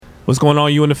What's going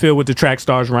on? You in the field with the track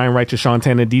stars, Ryan Righteous, Sean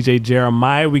Tanner, DJ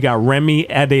Jeremiah. We got Remy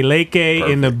Adeleke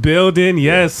in the building.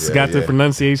 Yes, got the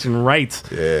pronunciation right.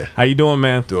 Yeah. How you doing,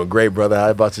 man? Doing great, brother. How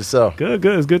about yourself? Good.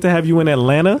 It's good to have you in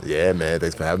Atlanta. Yeah, man.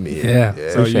 Thanks for having me here.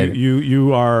 Yeah. So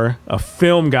you are a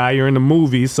film guy. You're in the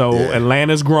movies. So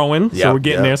Atlanta's growing. So we're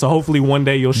getting there. So hopefully one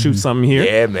day you'll shoot something here.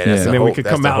 Yeah, man. That's and then we could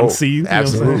come out and see. You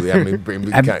Absolutely. I mean,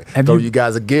 we can throw you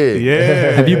guys a gig.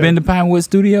 Yeah. Have you been to Pinewood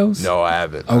Studios? No, I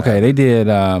haven't. Okay, they did.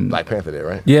 Black Panther there,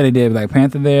 right? Yeah, they did Black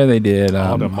Panther there. They did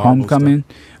Homecoming,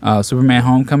 Superman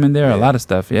Homecoming there. A lot of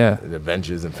stuff. Yeah. The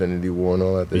Avengers, Infinity War, and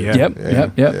all that. Yeah.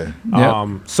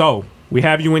 Yep. So we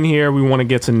have you in here. We want to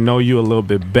get to know you a little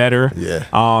bit better.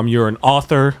 Yeah. You're an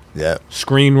author. Yeah.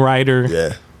 Screenwriter.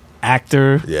 Yeah.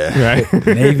 Actor. Yeah. Right.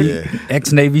 Navy,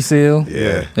 ex-Navy SEAL.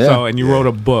 Yeah. So, and you wrote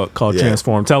a book called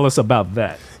Transform. Tell us about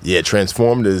that. Yeah,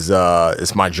 Transformed is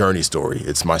it's my journey story.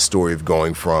 It's my story of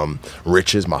going from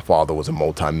riches. My father was a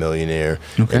multimillionaire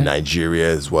in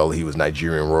Nigeria as well. He was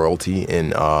Nigerian royalty.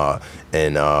 In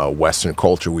Western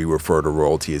culture, we refer to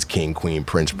royalty as king, queen,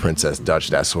 prince, princess,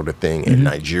 Dutch, that sort of thing. In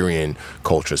Nigerian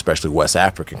culture, especially West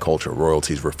African culture,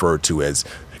 royalty is referred to as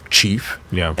chief,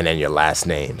 and then your last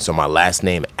name. So my last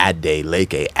name,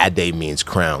 Adeleke. Ade means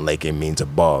crown, Leke means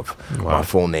above. Wow. My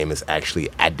full name is actually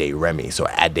Ade Remy. So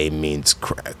Ade means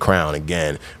crown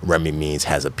again. Remy means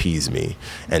has appeased me.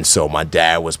 And so my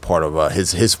dad was part of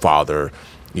his father,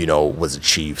 you know, was a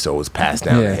chief, so it was passed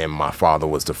down to him. My father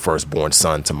was the firstborn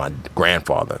son to my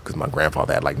grandfather, because my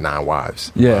grandfather had like 9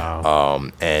 wives.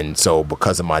 And so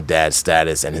because of my dad's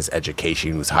status and his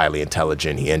education, he was highly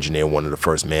intelligent. He engineered one of the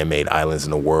first man-made islands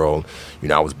in the world. You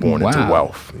know, I was born into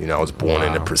wealth. You know, I was born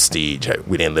into prestige.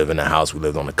 We didn't live in a house. We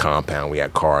lived on a compound. We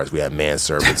had cars. We had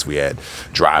manservants. We had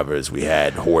drivers. We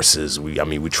had horses. We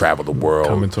traveled the world.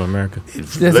 Coming to America.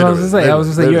 That's what I was going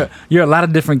to say. You're a lot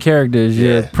of different characters.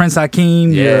 You're Prince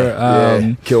Hakeem.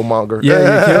 Killmonger. Killmonger.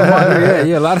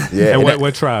 Yeah, a lot of. And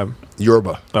what tribe?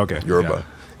 Yoruba. Okay. Yoruba.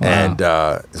 And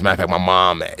as a matter of fact, my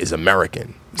mom is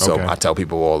American. So I tell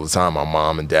people all the time, my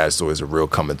mom and dad's story is a real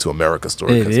coming to America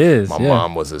story. It is. My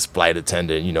mom was a flight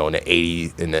attendant, you know, in the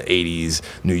 80s,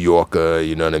 New Yorker,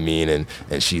 you know what I mean? And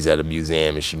she's at a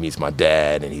museum and she meets my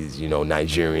dad and he's, you know,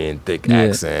 Nigerian, thick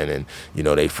accent, and, you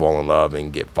know, they fall in love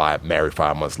and get married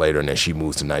 5 months later, and then she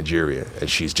moves to Nigeria. And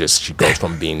she goes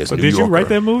from being this New Yorker. Did you write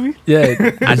that movie? Yeah.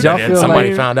 Did y'all feel somebody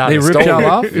like found out they ripped y'all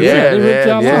off? They ripped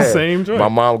y'all off. Same joint. My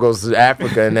mom goes to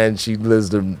Africa and then she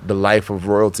lives the life of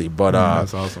royalty. But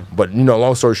that's awesome. But you know,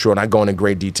 long story short, I go into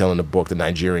great detail in the book. The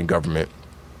Nigerian government,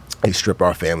 they strip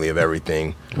our family of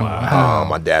everything. Wow.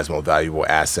 My dad's most valuable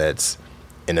assets.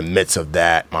 In the midst of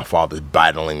that, my father's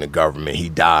battling the government. He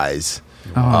dies.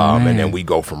 And then we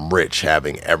go from rich,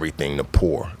 having everything, to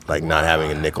poor, like not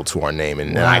having a nickel to our name.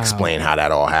 And I explain how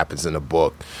that all happens in the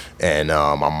book. And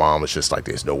my mom was just like,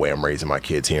 there's no way I'm raising my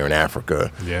kids here in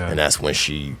Africa. And that's when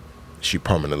she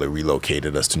permanently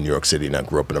relocated us to New York City, and I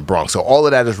grew up in the Bronx. So all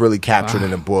of that is really captured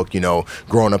in the book, you know,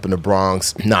 growing up in the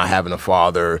Bronx, not having a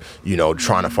father, you know,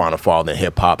 trying to find a father in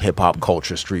hip hop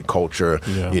culture, street culture,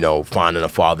 you know, finding a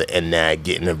father in that,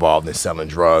 getting involved in selling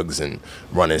drugs and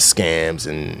running scams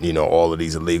and, you know, all of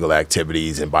these illegal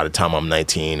activities. And by the time I'm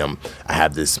 19, I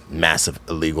have this massive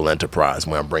illegal enterprise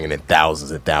where I'm bringing in thousands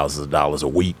and thousands of dollars a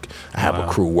week. I have a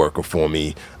crew worker for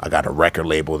me. I got a record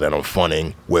label that I'm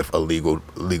funding with illegal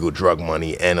drug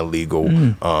money and illegal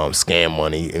scam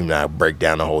money, and I break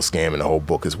down the whole scam in the whole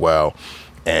book as well.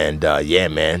 And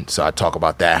man, so I talk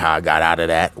about that, how I got out of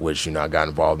that, which, you know, I got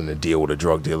involved in a deal with a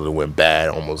drug dealer that went bad,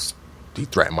 almost he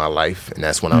threatened my life, and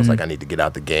that's when I was like, I need to get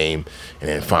out the game, and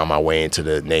then found my way into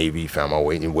the Navy, found my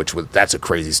way in, that's a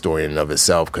crazy story in and of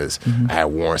itself, because I had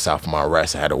warrants out for my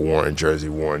arrest. I had a warrant in Jersey,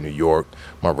 warrant in New York.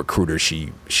 My recruiter,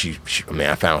 she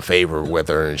I found favor with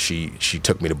her, and she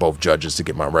took me to both judges to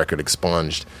get my record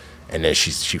expunged. And then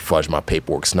she fudged my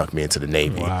paperwork, snuck me into the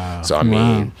Navy. So, I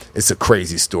mean, it's a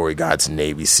crazy story. Got to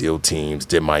Navy SEAL teams,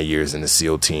 did my years in the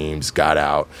SEAL teams, got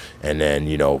out, and then,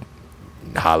 you know,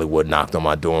 Hollywood knocked on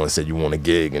my door and said, you want a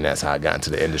gig? And that's how I got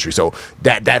into the industry. So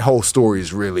that whole story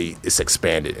is really, it's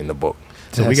expanded in the book.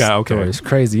 So we got, it's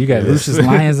crazy. You got Lucius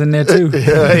Lyons in there too. So,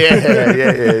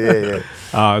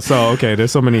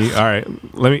 there's so many. All right,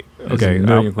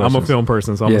 I'm a film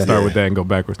person, so I'm gonna start with that and go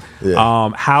backwards.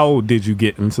 How did you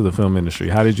get into the film industry?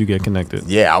 How did you get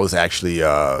connected? I was actually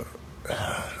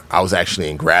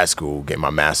in grad school getting my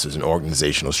master's in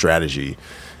organizational strategy,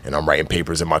 and I'm writing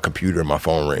papers in my computer and my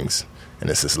phone rings. and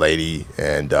it's this lady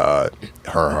and her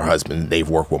husband. They've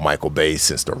worked with Michael Bay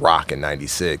since The Rock in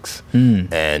 '96,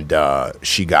 and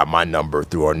she got my number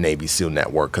through our Navy SEAL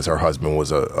network because her husband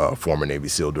was a former Navy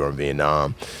SEAL during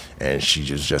Vietnam, and she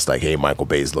just like, hey, Michael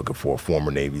Bay's looking for a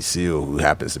former Navy SEAL who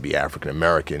happens to be African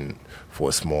American for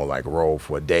a small like role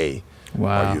for a day.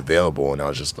 Wow. Are you available? And I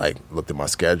was just like, looked at my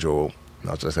schedule, and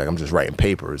I was just like, I'm just writing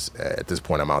papers. At this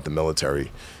point, I'm out the military,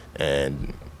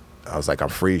 and I was like, I'm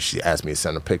free. She asked me to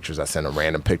send her pictures. I sent her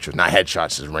random pictures, not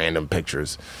headshots, just random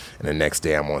pictures. And the next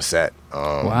day, I'm on set.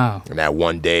 Wow. And that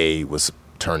one day was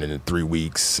turned into 3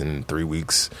 weeks, and 3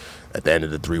 weeks. At the end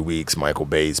of the 3 weeks, Michael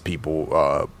Bay's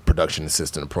people, production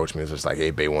assistant, approached me and was just like,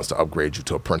 hey, Bay wants to upgrade you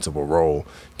to a principal role.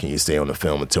 Can you stay on the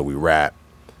film until we wrap?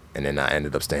 And then I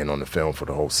ended up staying on the film for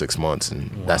the whole 6 months,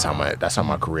 and that's how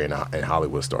my career in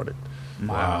Hollywood started.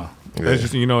 Wow. Yeah. That's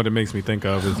just, what it makes me think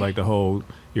of is like the whole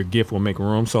your gift will make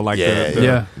room. So like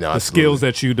the skills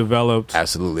that you developed.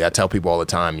 Absolutely. I tell people all the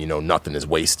time, nothing is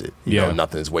wasted.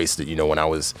 Nothing is wasted. When I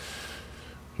was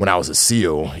a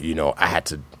SEAL, I had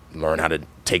to learn how to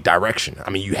take direction. I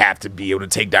mean, you have to be able to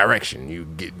take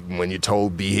direction. When you're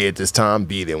told be here at this time,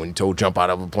 be there. When you're told jump out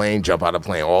of a plane, jump out of a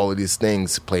plane. All of these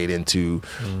things played into,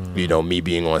 me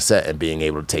being on set and being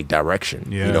able to take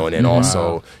direction. And then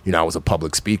also, I was a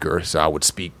public speaker, so I would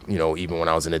speak. Even when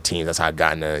I was in the team, that's how I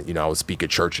got into. I would speak at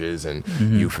churches and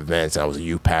youth events. I was a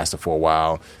youth pastor for a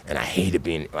while, and I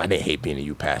didn't hate being a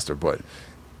youth pastor, but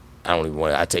I don't even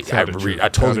want to. I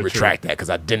totally retract that because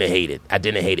I didn't hate it.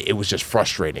 It was just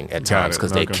frustrating at times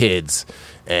because they're kids,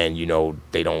 and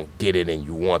they don't get it, and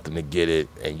you want them to get it,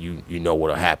 and you know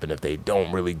what'll happen if they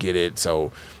don't really get it.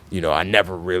 So, I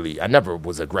never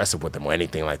was aggressive with them or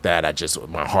anything like that.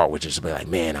 My heart would just be like,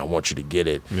 man, I want you to get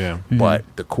it. Yeah. But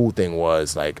the cool thing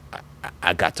was like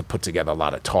I got to put together a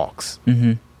lot of talks,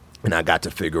 and I got to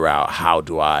figure out how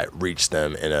do I reach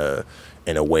them in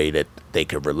a way that they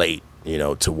could relate.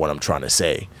 To what I'm trying to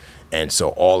say. And so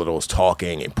all of those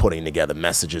talking and putting together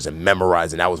messages and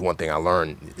memorizing, that was one thing I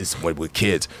learned is with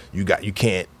kids, you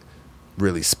can't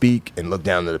really speak and look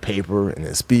down to the paper and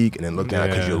then speak and then look down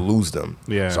because you'll lose them.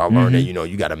 Yeah. So I learned that,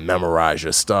 you got to memorize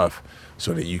your stuff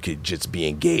so that you could just be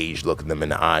engaged, looking them in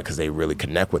the eye because they really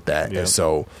connect with that. Yep. And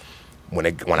so when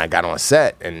I got on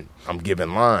set and I'm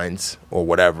giving lines or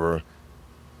whatever,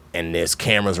 and there's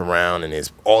cameras around and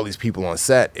there's all these people on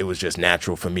set, it was just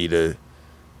natural for me to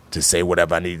say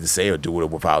whatever I needed to say or do it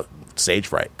without stage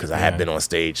fright because I had been on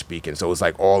stage speaking. So it was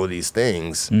like all of these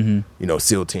things,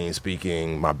 SEAL team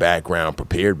speaking, my background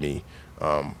prepared me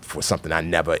for something I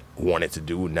never wanted to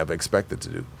do, never expected to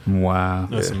do. Wow.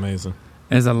 That's amazing.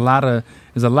 There's a lot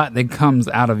that comes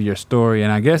out of your story,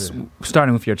 and I guess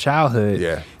starting with your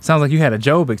childhood, sounds like you had a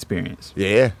Job experience.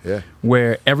 Yeah.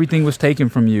 Where everything was taken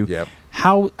from you. Yep.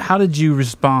 How did you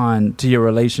respond to your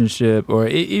relationship, or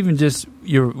even just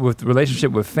your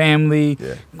relationship with family,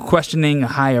 questioning a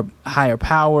higher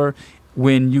power,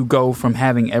 when you go from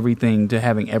having everything to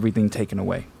having everything taken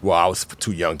away? Well, I was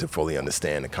too young to fully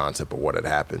understand the concept of what had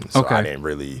happened, so I didn't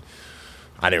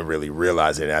really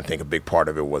realize it. And I think a big part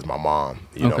of it was my mom.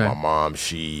 My mom,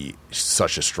 she's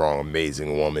such a strong,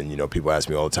 amazing woman. People ask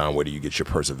me all the time, where do you get your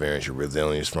perseverance, your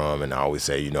resilience from? And I always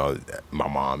say, my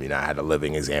mom, I had a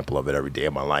living example of it every day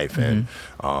of my life. And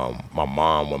my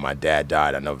mom, when my dad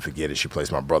died, I'll never forget it. She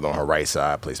placed my brother on her right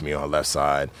side, placed me on her left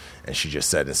side. And she just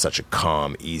said in such a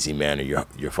calm, easy manner,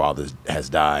 your father has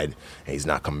died and he's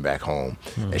not coming back home.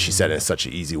 And she said it in such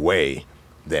an easy way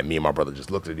that me and my brother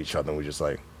just looked at each other and we just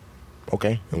like,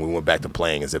 okay. And we went back to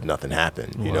playing as if nothing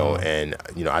happened, and,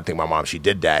 I think my mom, she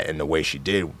did that in the way she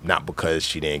did, not because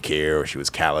she didn't care or she was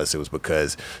callous. It was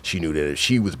because she knew that if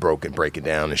she was breaking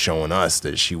down and showing us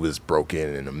that she was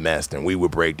broken and a mess, then we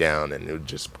would break down and it would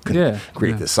just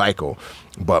create this cycle.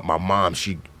 But my mom,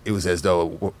 it was as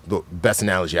though, the best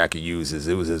analogy I could use is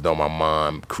it was as though my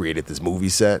mom created this movie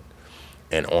set.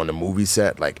 And on the movie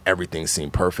set, like everything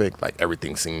seemed perfect. Like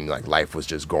everything seemed like life was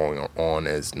just going on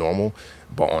as normal.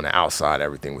 But on the outside,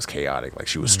 everything was chaotic. Like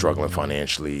she was struggling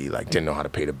financially, like didn't know how to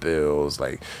pay the bills.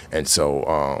 And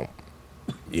so,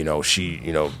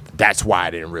 that's why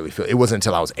I didn't really feel. It wasn't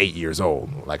until I was 8 years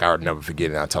old. Like I would never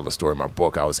forget it. And I tell the story in my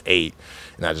book. I was 8,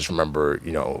 and I just remember,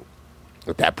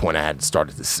 at that point, I had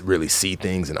started to really see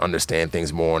things and understand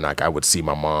things more. And like I would see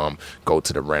my mom go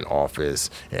to the rent office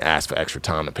and ask for extra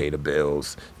time to pay the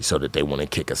bills so that they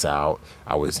wouldn't kick us out.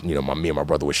 I was, me and my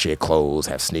brother would share clothes,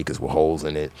 have sneakers with holes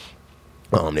in it.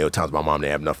 There were times my mom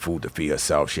didn't have enough food to feed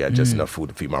herself. She had just enough food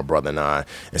to feed my brother and I.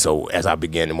 And so as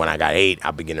when I got 8, I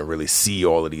began to really see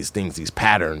all of these things, these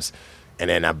patterns. And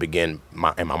then I began,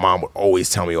 my mom would always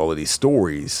tell me all of these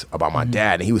stories about my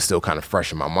dad, and he was still kind of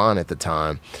fresh in my mind at the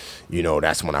time. You know,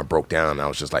 that's when I broke down, and I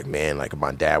was just like, man, like if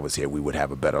my dad was here, we would have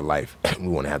a better life. We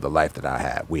wouldn't have the life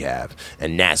that we have.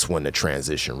 And that's when the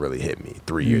transition really hit me,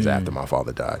 3 years after my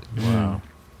father died. Wow.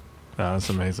 That's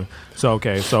amazing. So,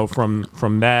 okay, so from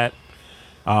that,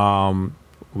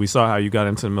 we saw how you got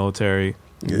into the military.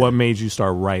 Yeah. What made you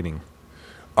start writing?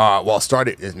 Well, it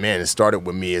started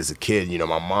with me as a kid. You know,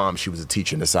 my mom, she was a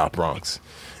teacher in the South Bronx,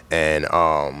 and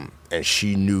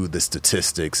she knew the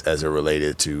statistics as it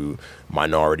related to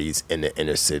minorities in the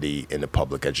inner city in the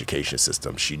public education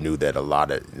system. She knew that a lot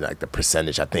of, like, the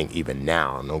percentage, I think even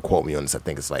now, don't quote me on this, I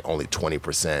think it's like only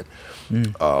 20%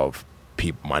 of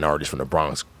minorities from the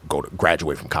Bronx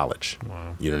graduate from college.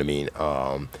 Wow. You know what I mean?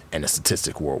 And the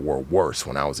statistics were worse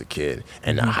when I was a kid.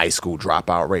 And the high school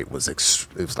dropout rate was it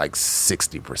was like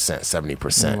 60%,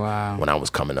 70% when I was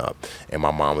coming up. And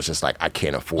my mom was just like, I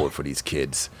can't afford for these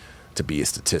kids to be a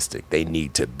statistic. They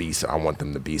need to be, I want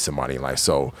them to be somebody in life.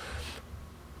 So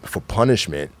for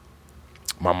punishment,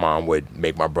 my mom would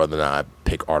make my brother and I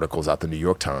pick articles out the New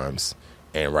York Times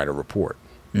and write a report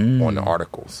on the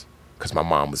articles. Because my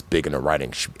mom was big into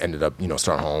writing. She ended up,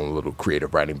 starting her own little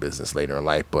creative writing business later in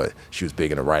life, but she was big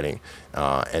into writing.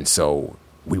 And so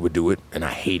we would do it, and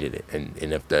I hated it. And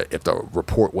if the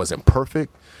report wasn't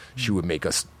perfect, she would make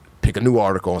us pick a new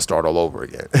article and start all over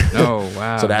again. Oh,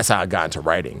 wow. So that's how I got into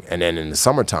writing. And then in the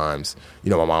summer times,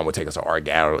 my mom would take us to art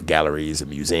galleries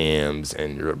and museums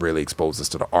and really expose us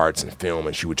to the arts and film.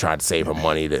 And she would try to save her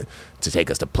money to take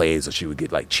us to plays, or she would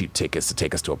get like cheap tickets to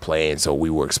take us to a play. And so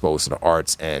we were exposed to the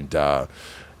arts,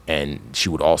 and she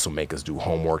would also make us do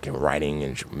homework and writing,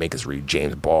 and make us read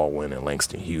James Baldwin and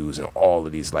Langston Hughes and all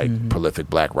of these like prolific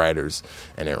black writers,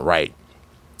 and then write.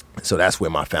 So that's where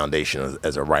my foundation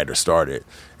as a writer started.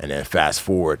 And then fast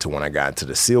forward to when I got into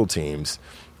the SEAL teams,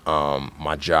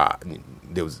 my job,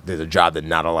 there's a job that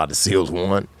not a lot of SEALs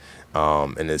want.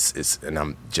 And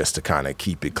I'm just to kind of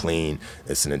keep it clean,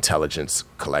 it's an intelligence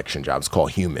collection job. It's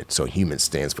called HUMINT. So HUMINT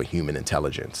stands for human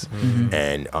intelligence.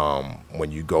 And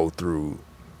when you go through,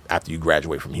 after you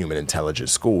graduate from human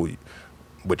intelligence school,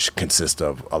 which consists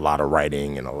of a lot of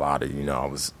writing and a lot of,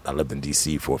 I lived in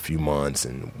DC for a few months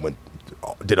and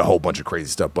did a whole bunch of crazy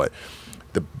stuff. But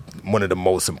one of the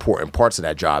most important parts of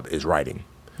that job is writing,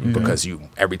 because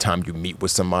every time you meet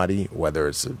with somebody, whether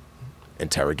it's an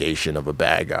interrogation of a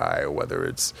bad guy or whether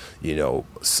it's,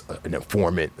 an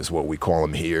informant is what we call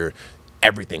them here,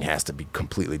 everything has to be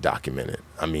completely documented.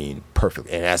 I mean,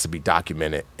 perfectly. And it has to be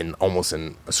documented almost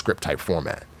in a script type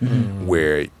format,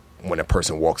 where when a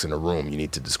person walks in a room, you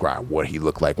need to describe what he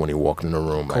looked like when he walked in the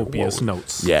room. Copious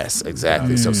notes. Yes,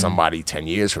 exactly. So somebody 10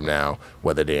 years from now,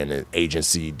 whether they're in an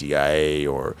agency, DIA,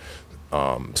 or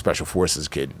Special Forces,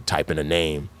 could type in a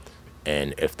name,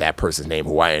 and if that person's name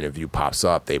who I interview pops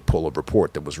up, they pull a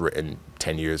report that was written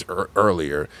 10 years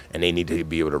earlier, and they need to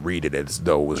be able to read it as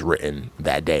though it was written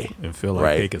that day. And feel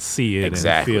like they could see it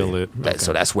and feel it. Okay.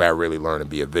 So that's where I really learned to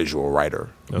be a visual writer.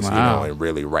 And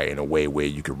really write in a way where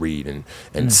you could read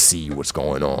and see what's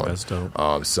going on. That's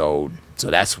dope. So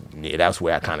that's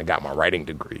where I kind of got my writing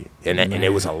degree. And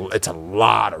it's a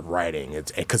lot of writing.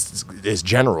 It's because there's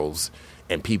generals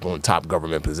and people in top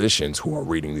government positions who are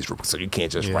reading these reports. So you can't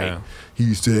just write,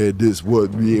 he said this,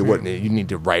 what. You need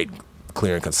to write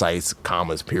clear and concise,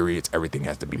 commas, periods. Everything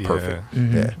has to be perfect.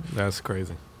 Yeah. That's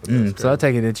crazy. So I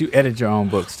take it that you edit your own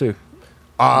books too.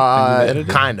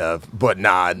 Kind of, but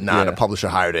the publisher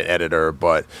hired an editor.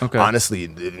 But honestly,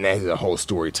 there's a whole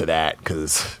story to that,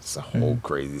 because it's a whole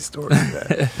crazy story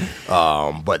to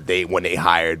that. But when they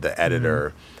hired the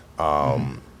editor,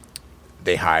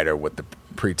 they hired her with the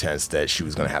pretense that she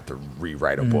was going to have to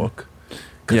rewrite a book,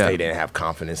 because they didn't have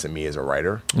confidence in me as a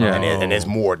writer. And there's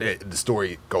more. The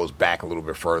story goes back a little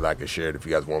bit further. I could share it if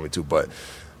you guys want me to, but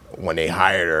when they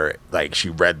hired her, like, she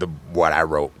read what I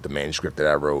wrote, the manuscript that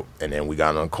I wrote, and then we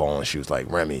got on a call, and she was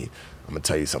like, Remy, I'm going to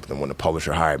tell you something. When the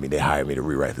publisher hired me, they hired me to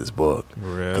rewrite this book,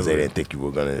 because they didn't think you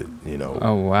were going to,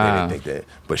 Oh, wow. They didn't think that.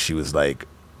 But she was like,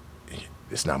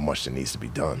 it's not much that needs to be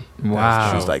done.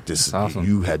 Wow. She was like, awesome.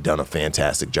 You had done a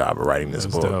fantastic job of writing this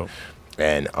book. Dope.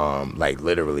 And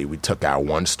literally, we took out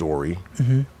one story.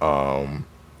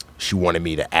 She wanted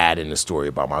me to add in a story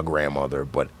about my grandmother,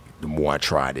 but the more I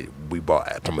tried it, we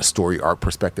bought, from a story arc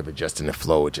perspective, it just didn't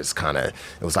flow. It just it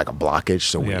was like a blockage.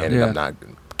 So we ended up not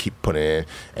keep putting in.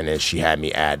 And then she had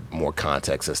me add more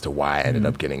context as to why I ended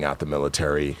up getting out the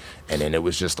military. And then it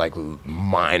was just like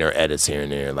minor edits here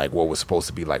and there. Like what was supposed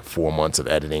to be like 4 months of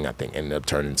editing, I think ended up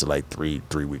turning into like three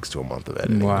weeks to a month of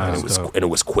editing. Wow. And it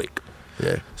was quick.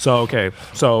 Yeah.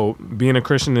 So being a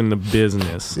Christian in the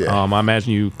business, I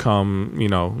imagine you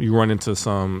you run into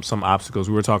some obstacles.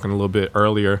 We were talking a little bit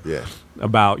earlier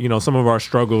about, some of our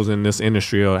struggles in this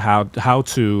industry, or how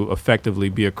to effectively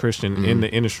be a Christian in the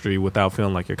industry without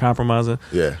feeling like you're compromising.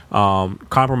 Yeah.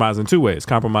 Compromising two ways: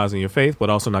 compromising your faith, but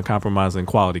also not compromising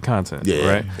quality content.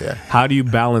 Right. Yeah. How do you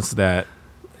balance that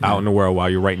out in the world while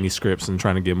you're writing these scripts and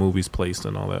trying to get movies placed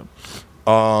and all that?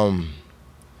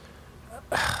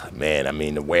 Man, I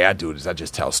mean, the way I do it is I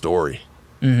just tell story.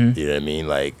 You know what I mean?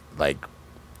 Like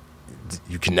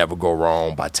you can never go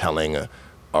wrong by telling a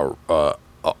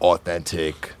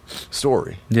authentic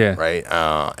story. Yeah. Right.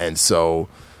 And so,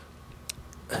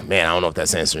 man, I don't know if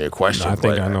that's answering your question. No, I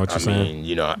think I know what you're saying.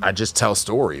 Mean, I just tell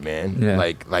story, man. Yeah.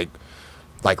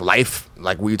 Like life,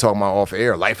 like we were talking about off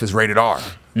air, life is rated R.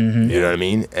 You know what I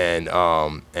mean? And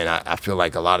I feel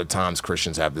like a lot of times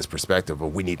Christians have this perspective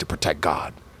of we need to protect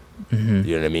God. You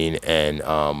know what I mean?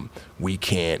 And we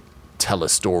can't tell a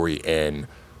story in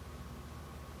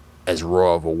as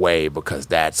raw of a way because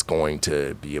that's going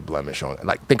to be a blemish on.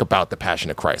 Like, think about the Passion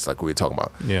of Christ, like we were talking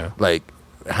about. Yeah. Like,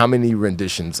 how many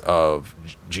renditions of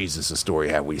Jesus' story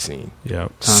have we seen? Yeah.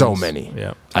 So many.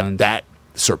 Yeah. That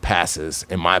surpasses,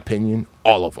 in my opinion,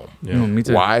 all of them. Yeah. Me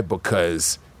too. Why?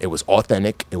 Because it was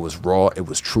authentic, it was raw, it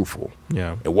was truthful.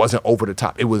 Yeah. It wasn't over the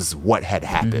top. It was what had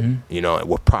happened,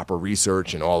 with proper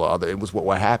research and all the other. It was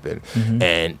what happened.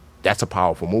 And that's a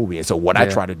powerful movie. And so what I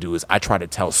try to do is I try to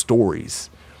tell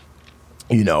stories,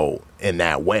 in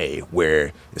that way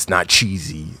where it's not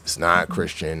cheesy, it's not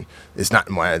Christian, it's not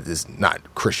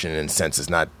Christian in the sense, it's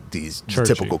not these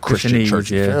churchy. Typical Christian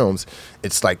churchy films.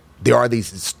 It's like there are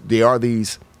these,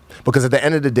 because at the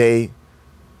end of the day,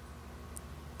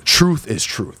 truth is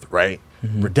truth, right?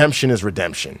 Redemption is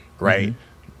redemption, right?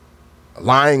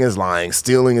 Lying is lying,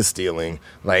 stealing is stealing,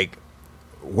 like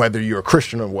whether you're a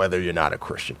Christian or whether you're not a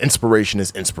Christian. Inspiration is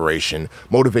inspiration.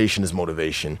 Motivation is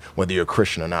motivation, whether you're a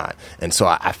Christian or not. And so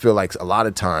I feel like a lot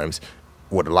of times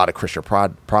with a lot of Christian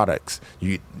products,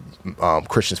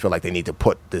 Christians feel like they need to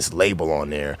put this label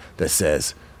on there that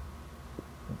says,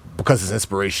 because it's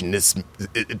inspiration,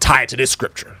 tie it to this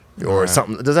scripture or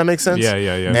something. Does that make sense? Yeah.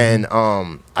 And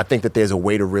I think that there's a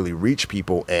way to really reach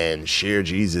people and share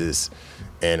Jesus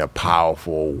in a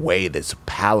powerful way that's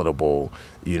palatable,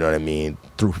 you know what I mean,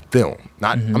 through film.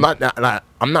 I'm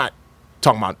not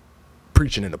talking about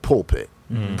preaching in the pulpit.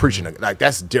 Preaching, like,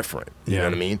 that's different. You know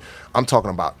what I mean? I'm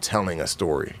talking about telling a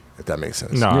story, if that makes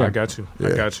sense. No, I got you.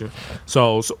 I got you.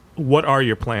 So what are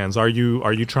your plans? Are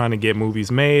you trying to get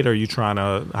movies made?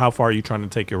 How far are you trying to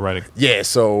take your writing? Yeah,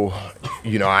 so,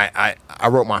 I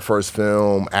wrote my first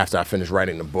film after I finished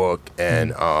writing the book,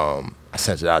 and I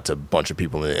sent it out to a bunch of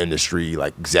people in the industry,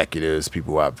 like executives,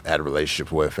 people who I've had a relationship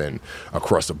with, and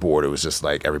across the board, it was just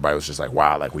like, everybody was just like,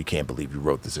 wow, like, we can't believe you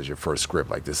wrote this as your first script.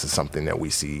 Like, this is something that we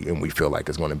see and we feel like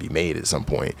is going to be made at some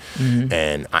point.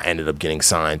 And I ended up getting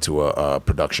signed to a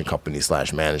production company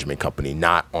 / management company,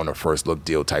 not on a first look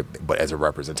deal type, but as a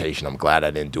representation. I'm glad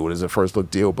I didn't do it as a first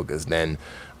look deal, because then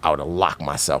I would have locked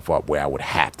myself up where I would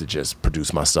have to just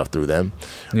produce my stuff through them.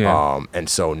 And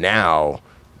so now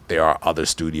there are other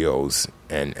studios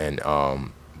and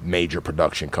major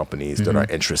production companies that are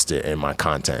interested in my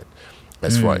content.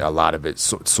 That's for a lot of it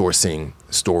sourcing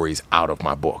stories out of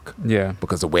my book. Yeah.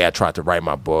 Because the way I tried to write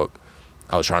my book,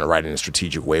 I was trying to write in a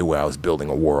strategic way where I was building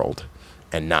a world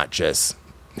and not just,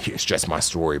 here's just my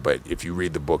story. But if you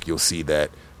read the book, you'll see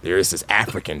that there is this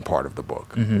African part of the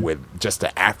book with just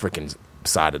the African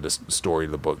side of the story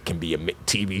of the book can be a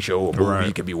TV show, a movie,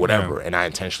 it can be whatever. And I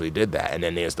intentionally did that. And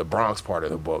then there's the Bronx part of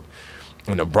the book.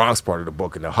 And the Bronx part of the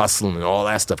book and the hustling and all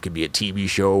that stuff could be a TV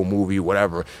show, movie,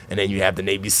 whatever. And then you have the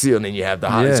Navy SEAL, and then you have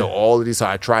the so all of these. So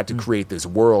I tried to create this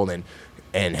world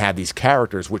and have these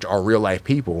characters, which are real life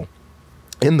people,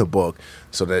 in the book,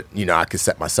 so that I could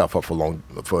set myself up for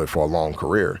a long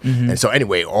career. And so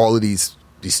anyway, all of these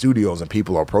studios and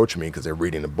people are approaching me because they're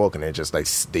reading the book and they're just like,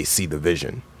 they see the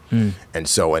vision. And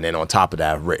then on top of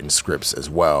that, I've written scripts as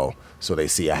well, so they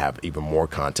see I have even more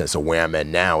content. So where I'm at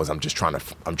now is I'm just trying to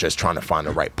find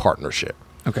the right partnership.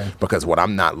 Okay. Because what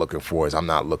I'm not looking for is I'm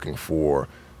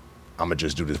gonna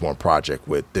just do this one project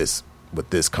with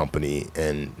this company,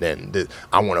 and then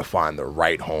I want to find the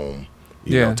right home,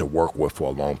 you know, to work with for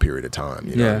a long period of time.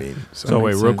 You know what I mean? So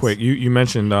wait, real quick, you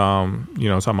mentioned talking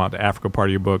about the Africa part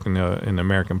of your book and the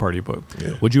American part of your book.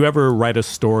 Yeah. Would you ever write a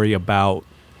story about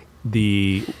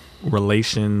the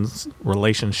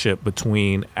relationship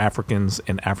between Africans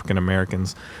and African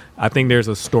Americans. I think there's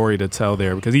a story to tell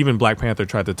there, because even Black Panther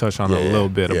tried to touch on it a little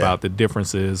bit about the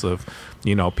differences of,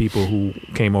 people who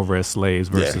came over as slaves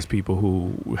versus people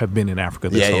who have been in Africa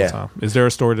this whole time. Is there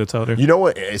a story to tell there? You know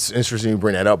what? It's interesting you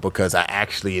bring that up, because I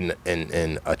actually,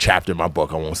 in a chapter in my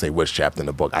book, I won't say which chapter in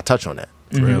the book, I touch on that.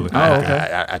 Really? Oh,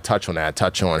 okay. I touch on that. I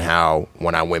touch on how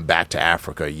when I went back to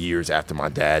Africa years after my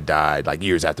dad died, like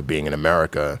years after being in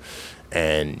America,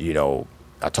 and,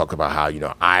 I talk about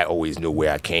how, I always knew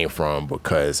where I came from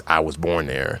because I was born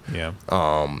there. Yeah.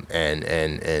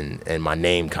 And my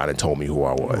name kind of told me who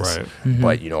I was. Right. Mm-hmm.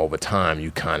 But, over time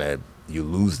you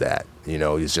lose that.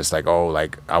 It's just like, oh,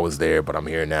 like I was there, but I'm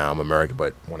here now. I'm American.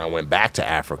 But when I went back to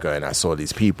Africa and I saw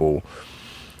these people,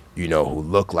 who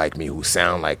look like me, who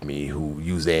sound like me, who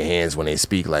use their hands when they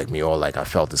speak like me, or like I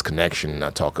felt this connection, and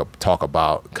I talk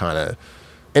about kind of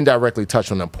indirectly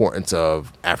touch on the importance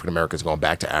of African Americans going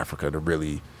back to Africa to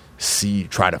really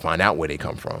try to find out where they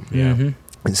come from. Yeah. Mm-hmm.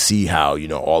 And see how,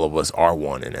 all of us are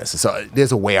one in essence. So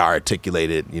there's a way I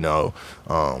articulate it, so,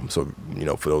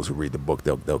 for those who read the book,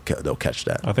 they'll catch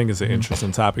that. I think it's an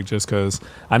interesting topic, just because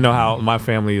I know how my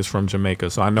family is from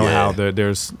Jamaica, so I know how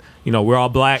there's, we're all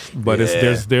Black, but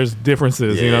there's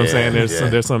differences. You know what I'm saying?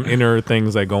 There's some inner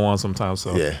things that go on sometimes.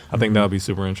 So I think that'll be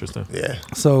super interesting. Yeah.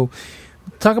 So,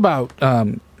 talk about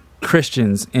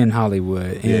Christians in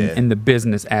Hollywood and the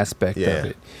business aspect of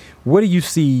it. What do you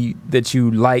see that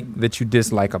you like, that you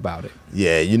dislike about it?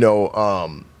 Yeah,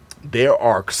 there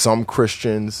are some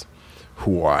Christians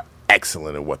who are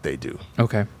excellent at what they do.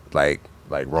 Okay. Like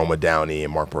Roma Downey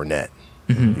and Mark Burnett.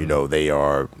 Mm-hmm. They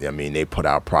are, they put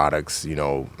out products,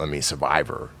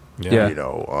 Survivor. Yeah.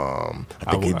 I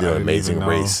think he did Amazing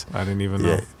Race. I didn't even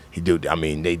know.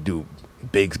 They do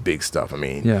big stuff. And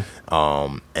then,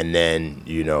 and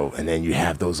then you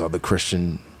have those other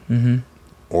Christian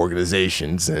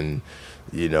organizations, and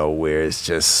where it's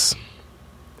just,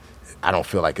 I don't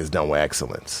feel like it's done with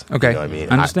excellence. Okay. You know what I mean?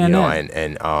 I understand that.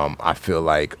 And I feel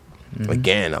like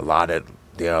again,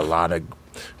 there are a lot of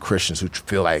Christians who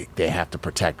feel like they have to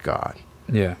protect God.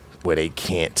 Yeah. Where they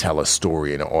can't tell a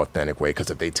story in an authentic way, because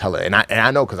if they tell it, and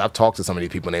I know, because I've talked to some of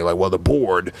these people, and they're like, well, the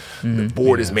board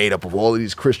is made up of all of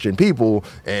these Christian people,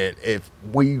 and if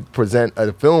we present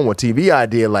a film or TV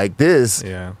idea like this,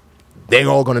 they're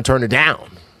all going to turn it down.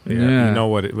 Yeah. You know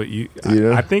what?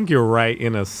 I think you're right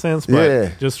in a sense,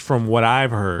 but just from what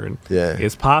I've heard,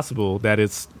 it's possible that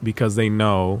it's because they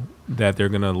know that they're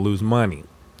going to lose money.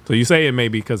 So you say it may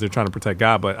be because they're trying to protect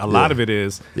God, but a lot of it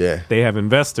is they have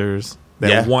investors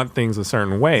that want things a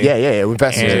certain way.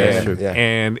 Investors.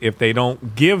 And if they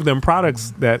don't give them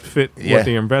products that fit what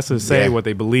the investors say, what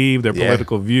they believe, their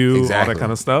political view, all that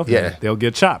kind of stuff, they'll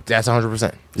get chopped. That's 100%.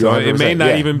 So 100%. It may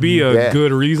not even be a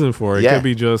good reason for it. It could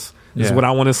be just, this is what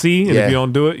I want to see, and if you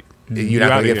don't do it, you're not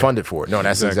going to get funded for it. No,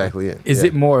 that's exactly it. Is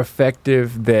it more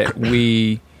effective that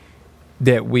we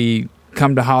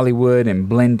come to Hollywood and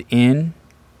blend in,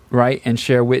 right, and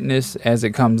share witness as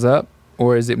it comes up?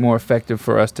 Or is it more effective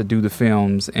for us to do the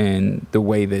films in the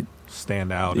way that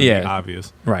stand out and be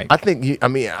obvious? Right. I think. I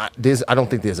don't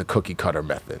think there's a cookie cutter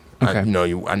method. Okay.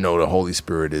 I know the Holy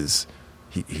Spirit is.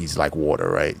 He's like water,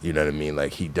 right? You know what I mean?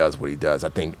 Like, he does what he does. I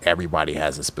think everybody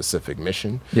has a specific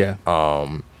mission. Yeah.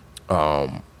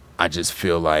 I just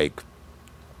feel like,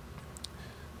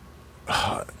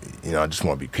 I just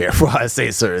want to be careful how I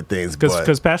say certain things.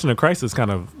 Because Passion of Christ is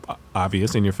kind of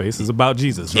obvious in your face. It's about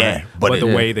Jesus, right? Yeah, but the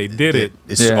way they did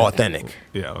it's authentic.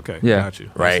 Yeah, okay. Yeah. Got you.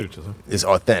 Right? It's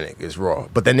authentic. It's raw.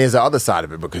 But then there's the other side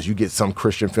of it, because you get some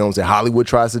Christian films that Hollywood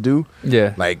tries to do.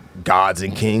 Yeah. Like Gods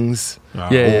and Kings.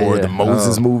 Or the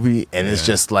Moses movie. And it's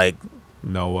just like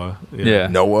Noah.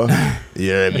 Noah.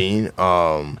 You know what I mean?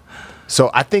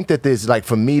 So I think that there's, like,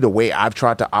 for me, the way I've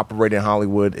tried to operate in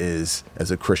Hollywood is, as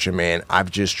a Christian man,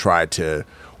 I've just tried to,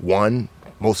 one,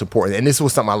 most important, and this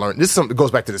was something I learned. This is something that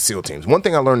goes back to the SEAL teams. One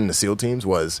thing I learned in the SEAL teams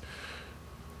was,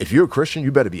 if you're a Christian,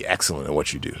 you better be excellent at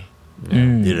what you do. You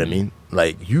know what I mean?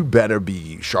 Like, you better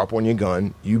be sharp on your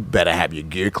gun. You better have your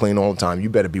gear clean all the time. You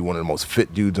better be one of the most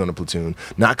fit dudes on the platoon.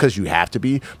 Not because you have to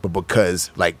be, but because,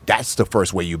 like, that's the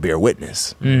first way you bear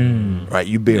witness. Right?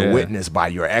 You bear witness by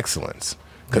your excellence.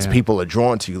 Because people are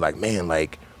drawn to you, like, man,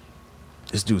 like,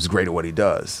 this dude's great at what he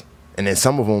does. And then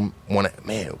some of them want to,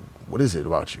 man, what is it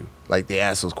about you? Like, they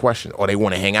ask those questions, or they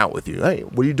want to hang out with you. Hey,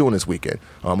 what are you doing this weekend?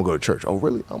 Oh, I'm going to go to church. Oh,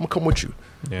 really? I'm going to come with you.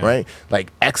 Right?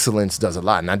 Like, excellence does a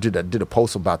lot. And I did a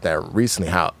post about that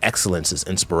recently, how excellence is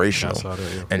inspirational. I saw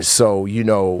that, And so,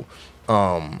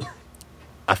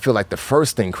 I feel like the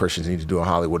first thing Christians need to do in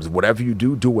Hollywood is whatever you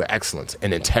do, do with excellence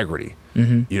and integrity.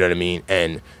 You know what I mean?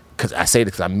 And because I say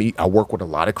this because I work with a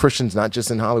lot of Christians, not just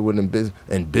in Hollywood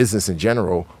and business in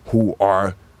general, who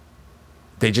are,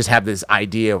 they just have this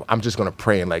idea of, I'm just going to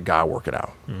pray and let God work it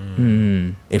out.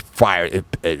 It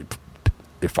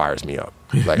fires me up.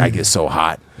 Like, I get so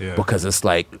hot because it's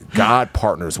like God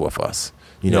partners with us.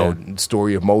 You know,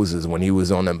 story of Moses when he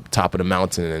was on the top of the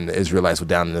mountain and the Israelites were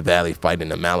down in the valley fighting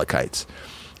the Amalekites.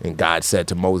 And God said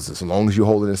to Moses, as long as you're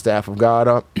holding the staff of God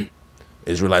up,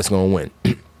 Israelites are going to win.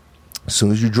 As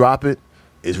soon as you drop it,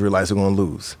 Israelites are going to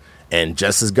lose. And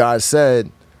just as God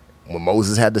said, when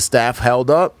Moses had the staff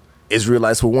held up,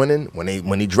 Israelites were winning.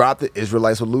 When he dropped it,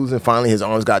 Israelites were losing. Finally, his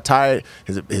arms got tired.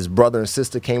 His brother and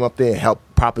sister came up there and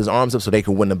helped prop his arms up so they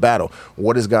could win the battle.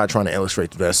 What is God trying to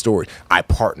illustrate through that story? I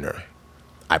partner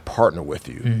with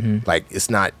you. Like,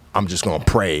 it's not, I'm just going to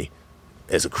pray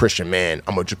as a Christian man.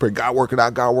 I'm going to just pray, God work it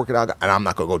out, God work it out. And I'm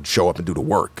not going to go show up and do the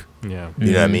work. Yeah.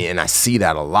 You know what I mean? And I see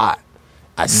that a lot.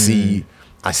 I see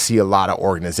a lot of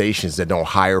organizations that don't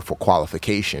hire for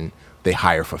qualification. They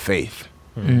hire for faith.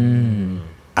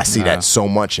 I see that so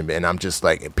much, and I'm just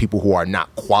like, people who are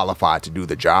not qualified to do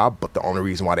the job, but the only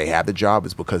reason why they have the job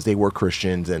is because they were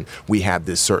Christians, and we have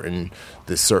this certain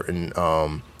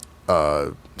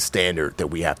standard that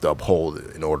we have to uphold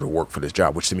in order to work for this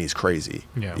job, which to me is crazy.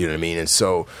 Yeah. You know what I mean? And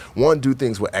so, one, do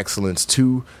things with excellence.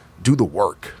 Two, do the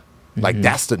work. Like,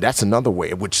 that's another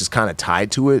way, which is kind of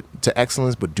tied to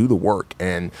excellence, but do the work.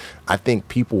 And I think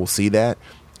people will see that.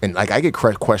 And like, I get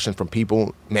questions from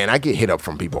people, man, I get hit up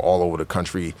from people all over the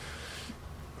country.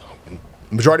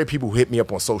 Majority of people who hit me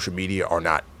up on social media are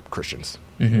not Christians.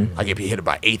 I get hit up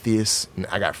by atheists. And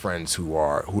I got friends who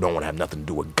don't want to have nothing to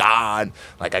do with God.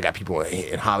 Like, I got people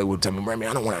in Hollywood tell me, man,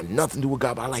 I don't want to have nothing to do with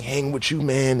God, but I like hanging with you,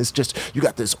 man. It's just, you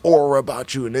got this aura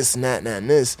about you and this and that and that and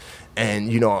this.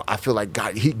 And, you know, I feel like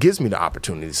God, he gives me the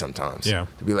opportunity sometimes to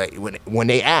be like, when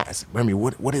they ask, Remy,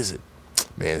 what is it?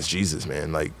 Man, it's Jesus,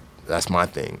 man. Like, that's my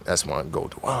thing. That's my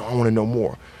go-to. Oh, I want to know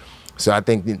more. So I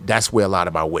think that's where a lot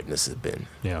of my witness has been.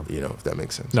 Yeah. You know, if that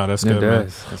makes sense. No, that's good,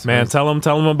 man. Man, tell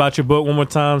them about your book one more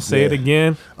time. Say it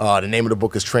again. The name of the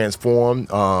book is Transformed.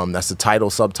 That's the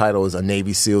title. Subtitle is A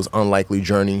Navy SEAL's Unlikely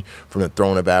Journey from the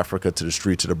Throne of Africa to the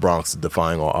Streets of the Bronx,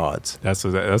 Defying All Odds. That's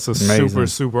a super,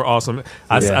 super awesome.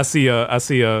 I see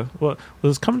a what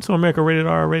was Coming to America rated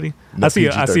R already? No, I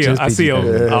see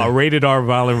a rated R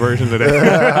violent version of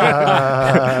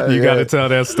that. You got to tell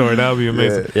that story. That would be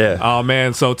amazing. Yeah. Oh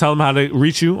man. So tell them how to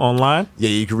reach you online. Yeah,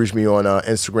 you can reach me on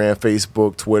Instagram,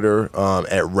 Facebook, Twitter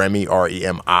at Remy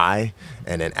REMI,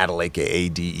 and then Adeleke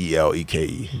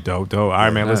ADELEKE. Dope. All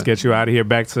right, man. Let's get you out of here.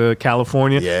 Back to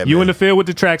California. Yeah, you in the field with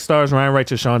the track stars. Ryan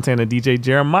Righteous, Sean Tanner, DJ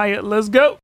Jeremiah. Let's go.